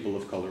struggles of people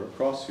of color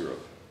across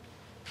Europe.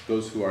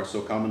 Those who are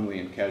so commonly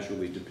and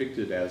casually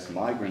depicted as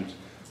migrant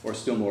or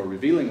still more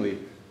revealingly,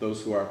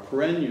 those who are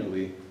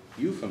perennially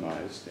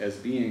euphemized as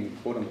being,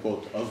 quote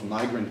unquote, of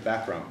migrant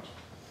background.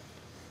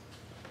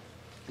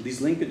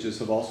 These linkages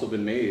have also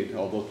been made,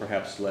 although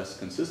perhaps less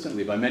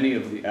consistently, by many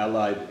of the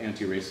allied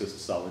anti-racist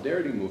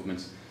solidarity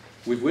movements.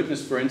 We've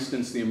witnessed, for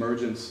instance, the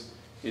emergence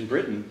in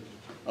Britain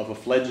of a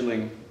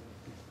fledgling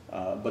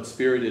but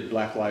spirited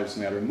Black Lives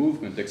Matter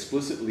movement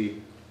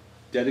explicitly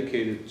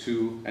dedicated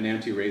to an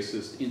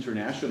anti-racist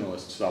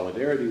internationalist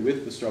solidarity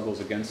with the struggles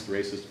against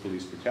racist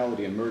police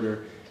brutality and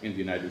murder in the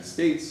United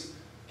States,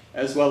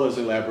 as well as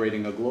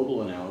elaborating a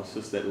global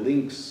analysis that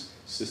links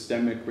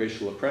systemic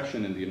racial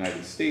oppression in the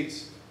United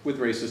States with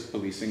racist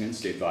policing and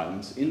state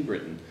violence in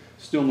Britain.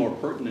 Still more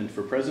pertinent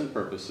for present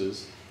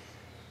purposes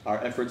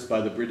are efforts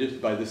by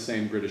the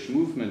same British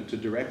movement to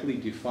directly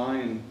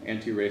define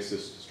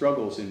anti-racist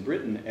struggles in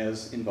Britain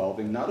as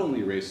involving not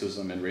only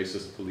racism and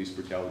racist police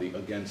brutality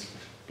against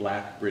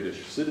Black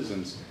British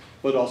citizens,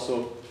 but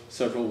also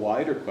several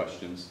wider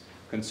questions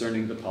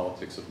concerning the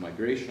politics of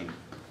migration.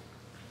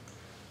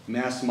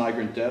 Mass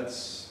migrant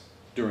deaths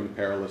during the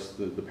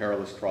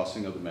perilous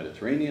crossing of the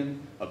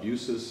Mediterranean,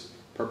 abuses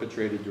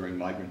perpetrated during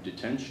migrant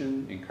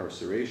detention,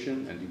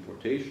 incarceration, and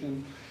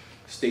deportation,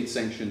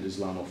 state-sanctioned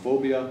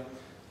Islamophobia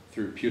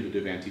through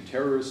putative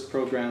anti-terrorist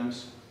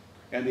programs,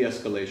 and the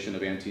escalation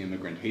of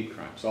anti-immigrant hate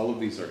crimes. All of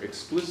these are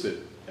explicit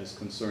as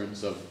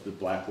concerns of the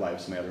Black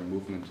Lives Matter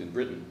movement in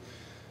Britain.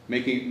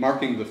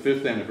 Marking the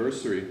 5th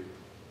anniversary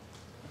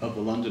of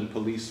the London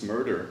police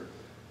murder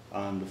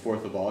on the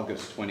 4th of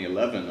August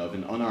 2011 of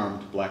an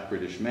unarmed Black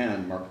British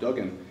man, Mark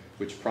Duggan,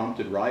 which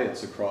prompted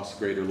riots across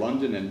Greater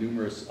London and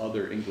numerous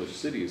other English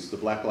cities, the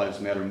Black Lives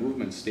Matter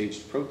movement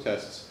staged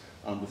protests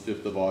on the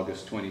 5th of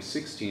August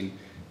 2016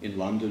 in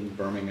London,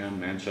 Birmingham,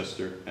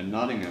 Manchester, and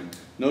Nottingham.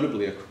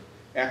 Notably,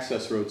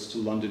 access roads to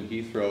London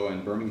Heathrow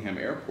and Birmingham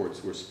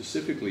airports were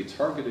specifically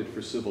targeted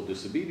for civil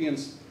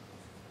disobedience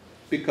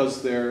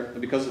because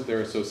of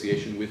their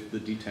association with the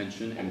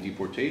detention and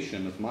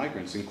deportation of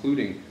migrants,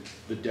 including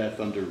the death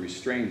under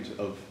restraint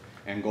of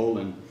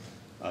Angolan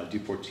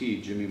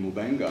deportee Jimmy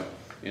Mubenga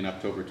in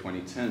October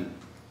 2010.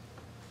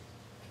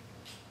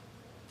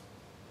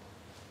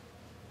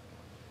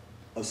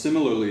 A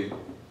similarly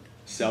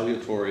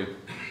salutary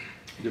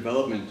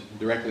development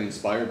directly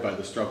inspired by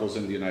the struggles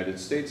in the United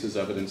States is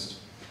evidenced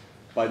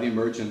by the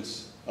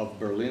emergence of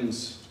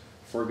Berlin's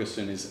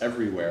 "Ferguson is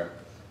Everywhere"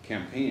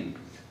 campaign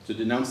to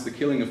denounce the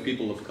killing of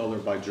people of color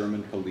by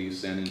German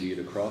police and indeed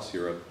across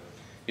Europe.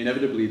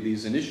 Inevitably,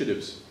 these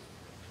initiatives,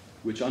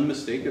 which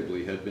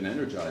unmistakably have been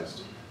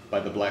energized by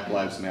the Black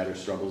Lives Matter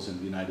struggles in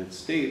the United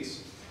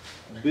States,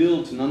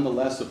 build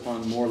nonetheless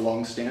upon more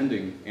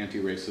long-standing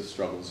anti-racist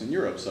struggles in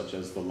Europe, such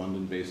as the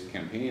London-based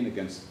campaign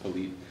against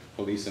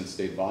police and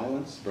state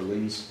violence,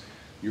 Berlin's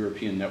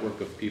European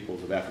Network of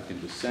Peoples of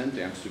African Descent,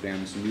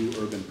 Amsterdam's New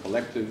Urban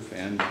Collective,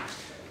 and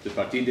the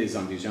Parti des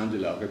Indigènes de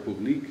la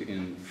République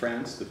in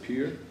France, the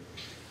PUR.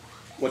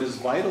 What is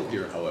vital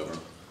here, however,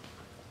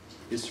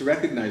 is to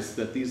recognize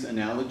that these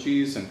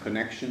analogies and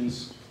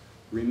connections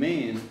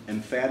remain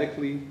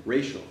emphatically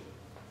racial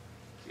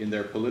in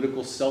their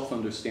political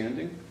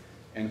self-understanding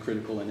and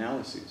critical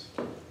analyses.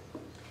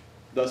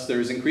 Thus,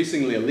 there is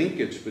increasingly a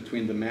linkage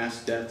between the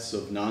mass deaths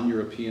of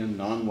non-European,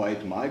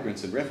 non-white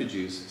migrants and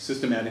refugees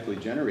systematically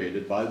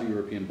generated by the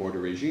European border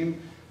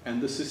regime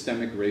and the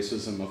systemic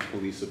racism of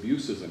police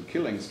abuses and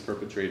killings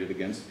perpetrated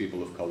against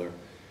people of color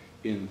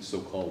in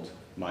so-called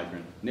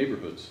migrant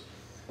neighborhoods.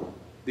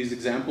 These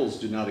examples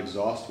do not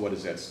exhaust what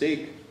is at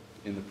stake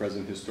in the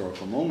present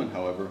historical moment,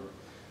 however,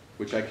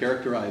 which I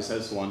characterize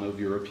as one of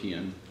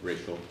European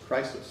racial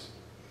crisis.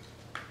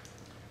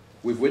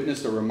 We've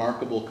witnessed a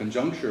remarkable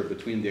conjuncture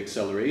between the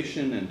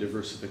acceleration and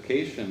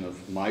diversification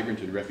of migrant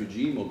and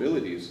refugee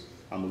mobilities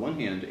on the one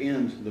hand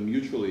and the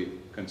mutually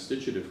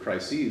constitutive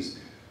crises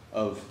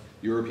of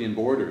European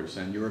borders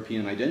and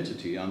European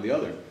identity on the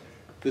other.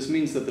 This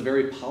means that the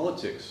very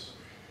politics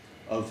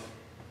of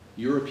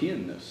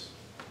Europeanness,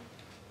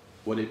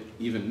 what it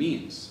even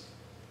means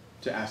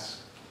to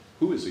ask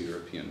who is a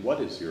European, what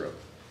is Europe,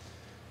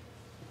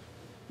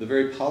 the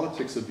very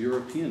politics of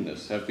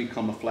Europeanness have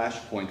become a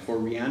flashpoint for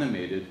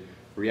reanimated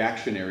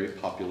reactionary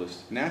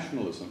populist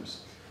nationalisms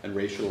and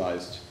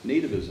racialized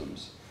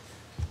nativisms,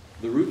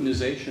 the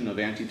routinization of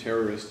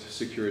anti-terrorist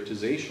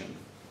securitization,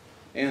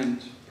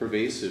 and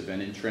pervasive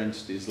and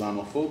entrenched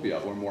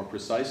Islamophobia, or more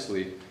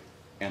precisely,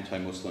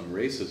 anti-Muslim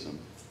racism.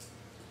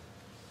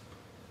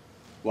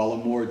 While a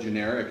more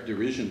generic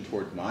derision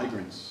toward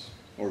migrants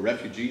or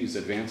refugees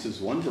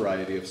advances one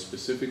variety of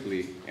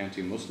specifically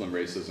anti-Muslim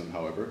racism,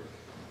 however,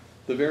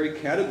 the very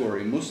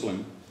category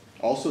Muslim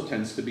also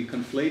tends to be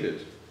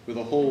conflated with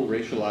a whole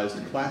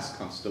racialized class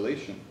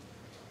constellation.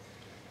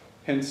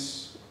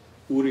 Hence,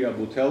 Uria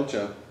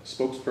Butelja,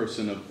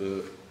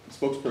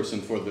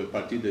 spokesperson for the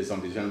Parti des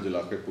Indigènes de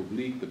la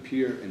République, the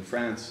PUR in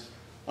France,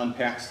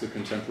 unpacks the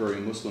contemporary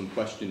Muslim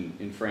question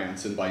in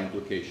France and by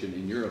implication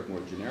in Europe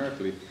more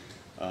generically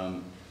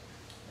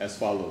as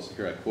follows.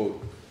 Here I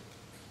quote,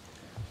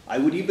 "I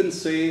would even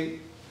say,"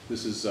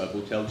 this is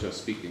Butelja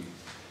speaking,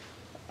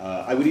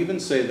 I would even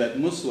say that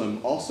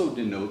Muslim also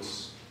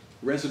denotes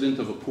resident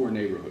of a poor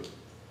neighborhood.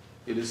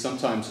 It is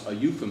sometimes a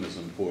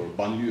euphemism for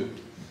banlieue.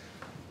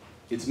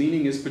 Its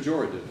meaning is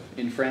pejorative.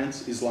 In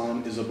France,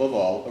 Islam is above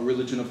all a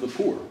religion of the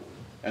poor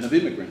and of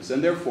immigrants,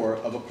 and therefore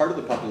of a part of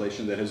the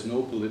population that has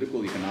no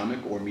political, economic,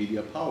 or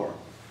media power.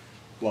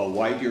 While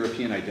white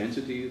European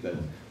identity, the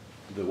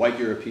white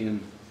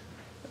European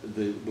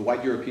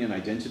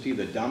identity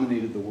that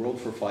dominated the world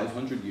for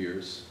 500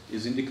 years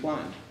is in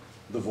decline.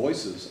 The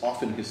voices,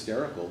 often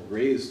hysterical,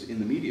 raised in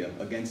the media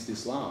against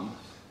Islam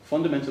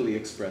fundamentally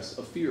express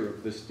a fear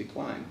of this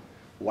decline.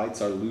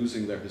 Whites are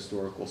losing their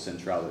historical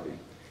centrality,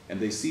 and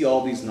they see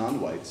all these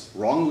non-whites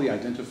wrongly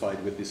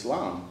identified with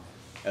Islam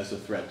as a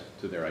threat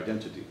to their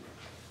identity,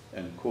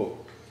 end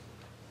quote.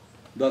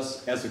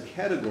 Thus, as a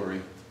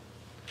category,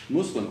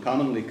 Muslim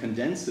commonly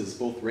condenses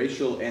both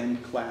racial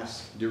and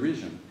class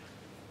derision,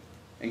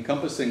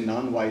 encompassing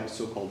non-white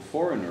so-called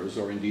foreigners,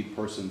 or indeed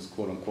persons,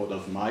 quote unquote,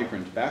 of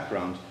migrant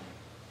background,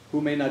 who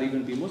may not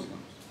even be Muslims.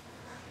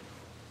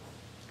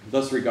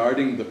 Thus,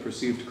 regarding the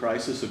perceived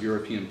crisis of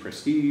European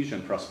prestige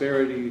and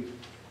prosperity,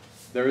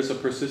 there is a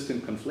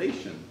persistent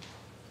conflation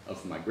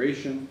of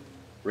migration,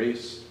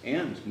 race,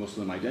 and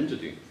Muslim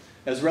identity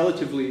as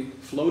relatively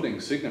floating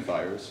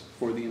signifiers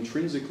for the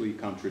intrinsically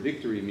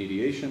contradictory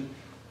mediation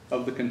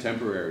of the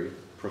contemporary,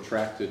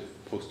 protracted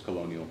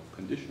post-colonial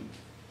condition.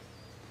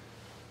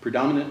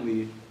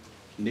 Predominantly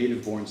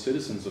native-born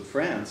citizens of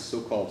France,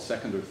 so-called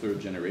second or third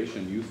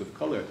generation youth of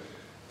color,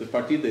 the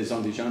Parti des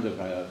Indigents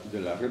de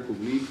la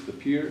République, the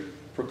PIR,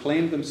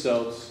 proclaimed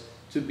themselves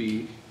to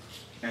be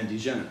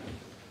indigents,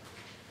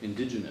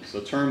 indigenous,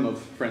 a term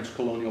of French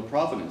colonial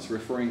provenance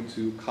referring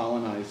to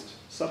colonized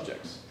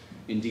subjects,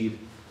 indeed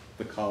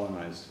the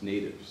colonized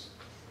natives.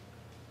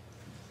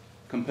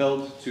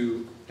 Compelled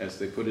to, as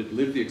they put it,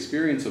 live the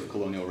experience of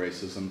colonial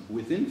racism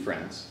within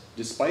France,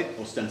 despite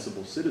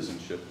ostensible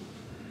citizenship,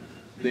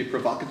 they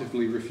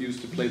provocatively refused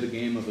to play the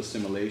game of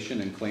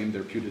assimilation and claim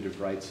their putative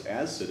rights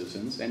as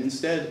citizens, and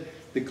instead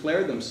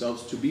declared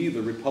themselves to be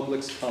the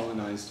Republic's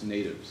colonized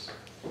natives.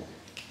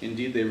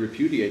 Indeed, they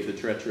repudiate the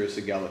treacherous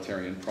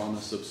egalitarian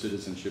promise of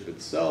citizenship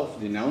itself,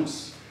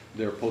 denounce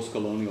their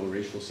post-colonial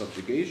racial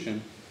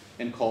subjugation,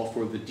 and call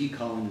for the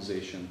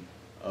decolonization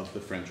of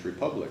the French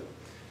Republic.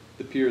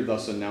 The PIR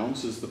thus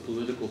announces the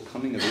political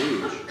coming of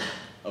age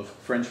of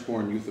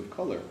French-born youth of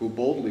color, who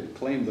boldly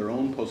claim their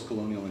own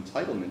post-colonial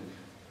entitlement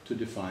to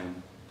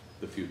define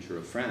the future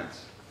of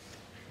France.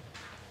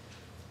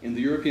 In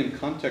the European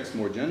context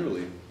more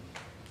generally,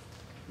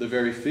 the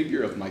very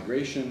figure of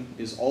migration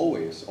is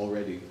always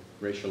already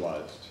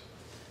racialized,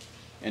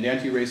 and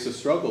anti-racist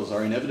struggles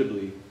are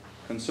inevitably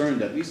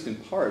concerned, at least in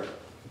part,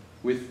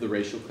 with the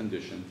racial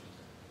condition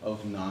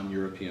of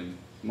non-European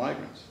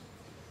migrants.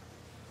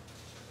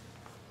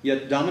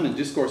 Yet dominant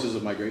discourses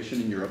of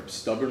migration in Europe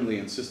stubbornly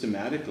and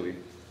systematically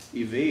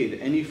evade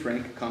any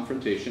frank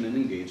confrontation and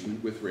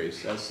engagement with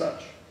race as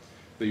such.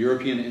 The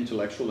European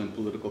intellectual and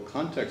political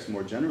context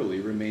more generally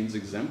remains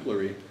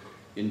exemplary,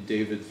 in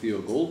David Theo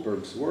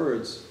Goldberg's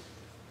words,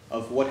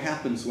 of what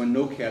happens when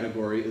no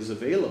category is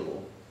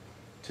available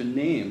to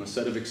name a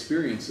set of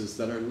experiences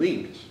that are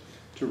linked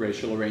to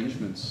racial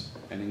arrangements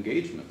and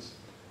engagements.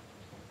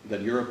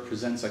 That Europe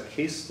presents a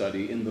case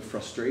study in the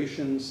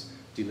frustrations,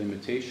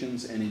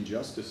 delimitations, and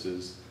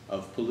injustices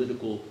of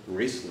political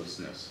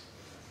racelessness.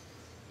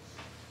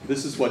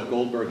 This is what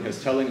Goldberg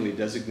has tellingly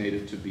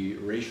designated to be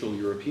racial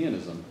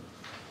Europeanism,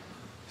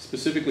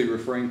 specifically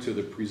referring to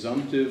the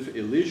presumptive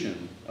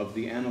elision of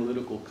the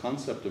analytical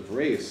concept of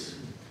race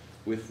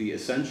with the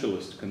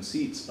essentialist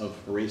conceits of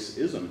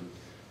racism,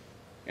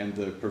 and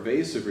the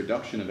pervasive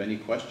reduction of any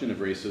question of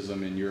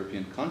racism in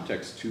European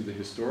context to the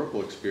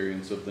historical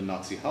experience of the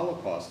Nazi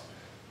Holocaust.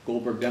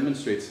 Goldberg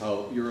demonstrates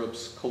how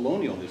Europe's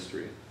colonial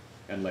history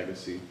and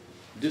legacy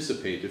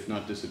dissipate, if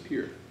not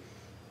disappear.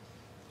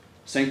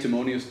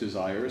 Sanctimonious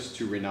desires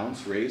to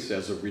renounce race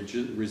as a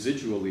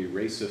residually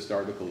racist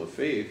article of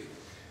faith,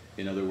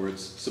 in other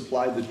words,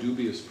 supply the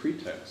dubious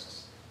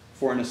pretexts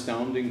for an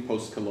astounding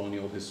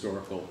post-colonial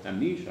historical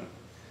amnesia.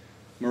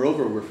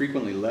 Moreover, we're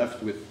frequently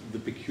left with the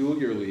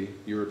peculiarly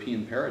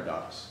European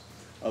paradox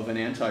of an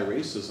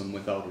anti-racism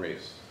without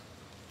race,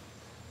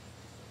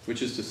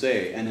 which is to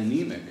say, an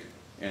anemic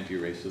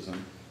anti-racism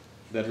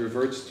that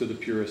reverts to the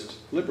purest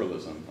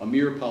liberalism, a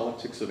mere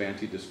politics of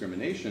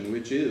anti-discrimination,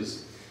 which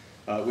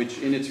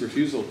in its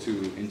refusal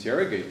to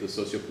interrogate the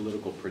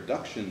sociopolitical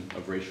production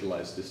of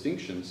racialized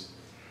distinctions,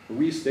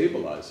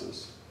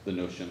 restabilizes the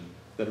notion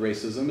that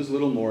racism is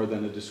little more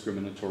than a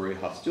discriminatory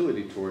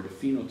hostility toward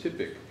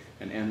phenotypic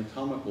and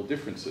anatomical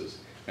differences,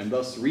 and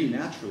thus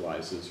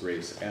renaturalizes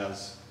race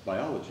as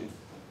biology.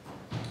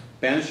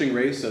 Banishing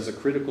race as a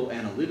critical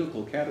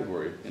analytical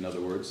category, in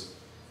other words,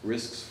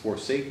 risks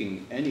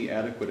forsaking any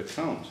adequate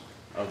account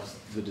of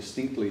the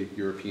distinctly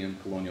European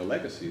colonial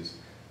legacies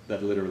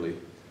that literally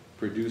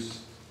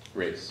produce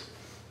race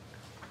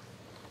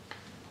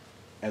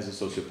as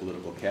a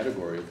sociopolitical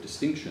category of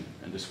distinction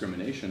and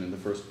discrimination in the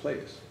first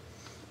place.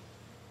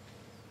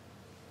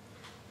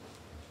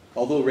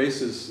 Although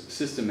race is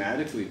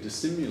systematically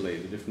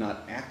dissimulated, if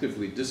not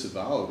actively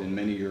disavowed in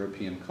many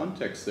European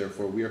contexts,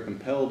 therefore, we are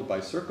compelled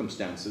by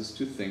circumstances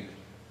to think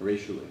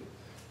racially,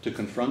 to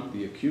confront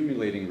the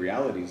accumulating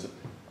realities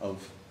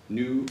of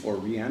new or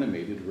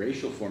reanimated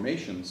racial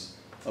formations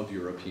of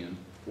European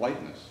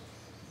whiteness,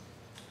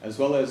 as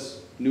well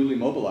as newly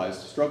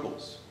mobilized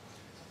struggles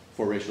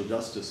for racial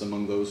justice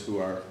among those who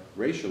are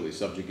racially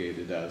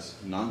subjugated as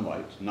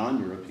non-white,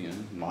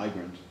 non-European,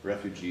 migrant,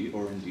 refugee,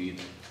 or indeed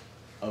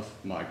of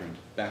migrant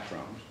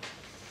background.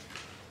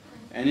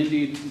 And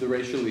indeed, the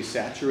racially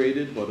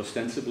saturated but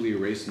ostensibly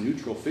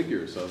race-neutral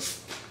figures of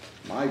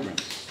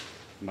migrants,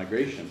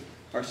 migration,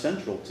 are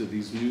central to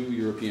these new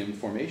European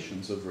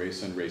formations of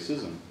race and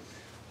racism,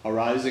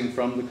 arising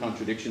from the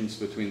contradictions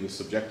between the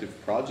subjective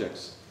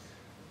projects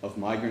of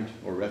migrant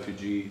or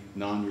refugee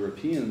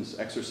non-Europeans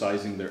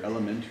exercising their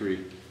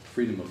elementary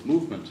freedom of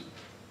movement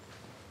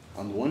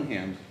on the one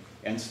hand,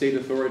 and state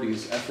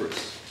authorities'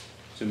 efforts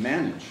to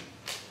manage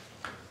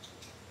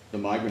the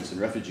migrants and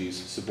refugees'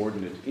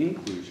 subordinate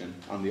inclusion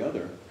on the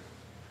other.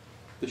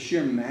 The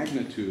sheer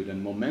magnitude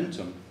and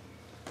momentum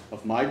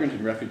of migrant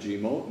and refugee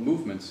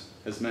movements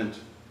has meant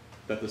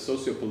that the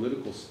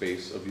sociopolitical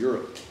space of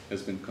Europe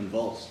has been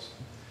convulsed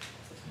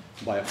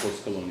by a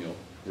postcolonial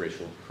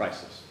racial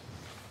crisis.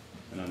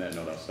 And on that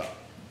note, I'll stop.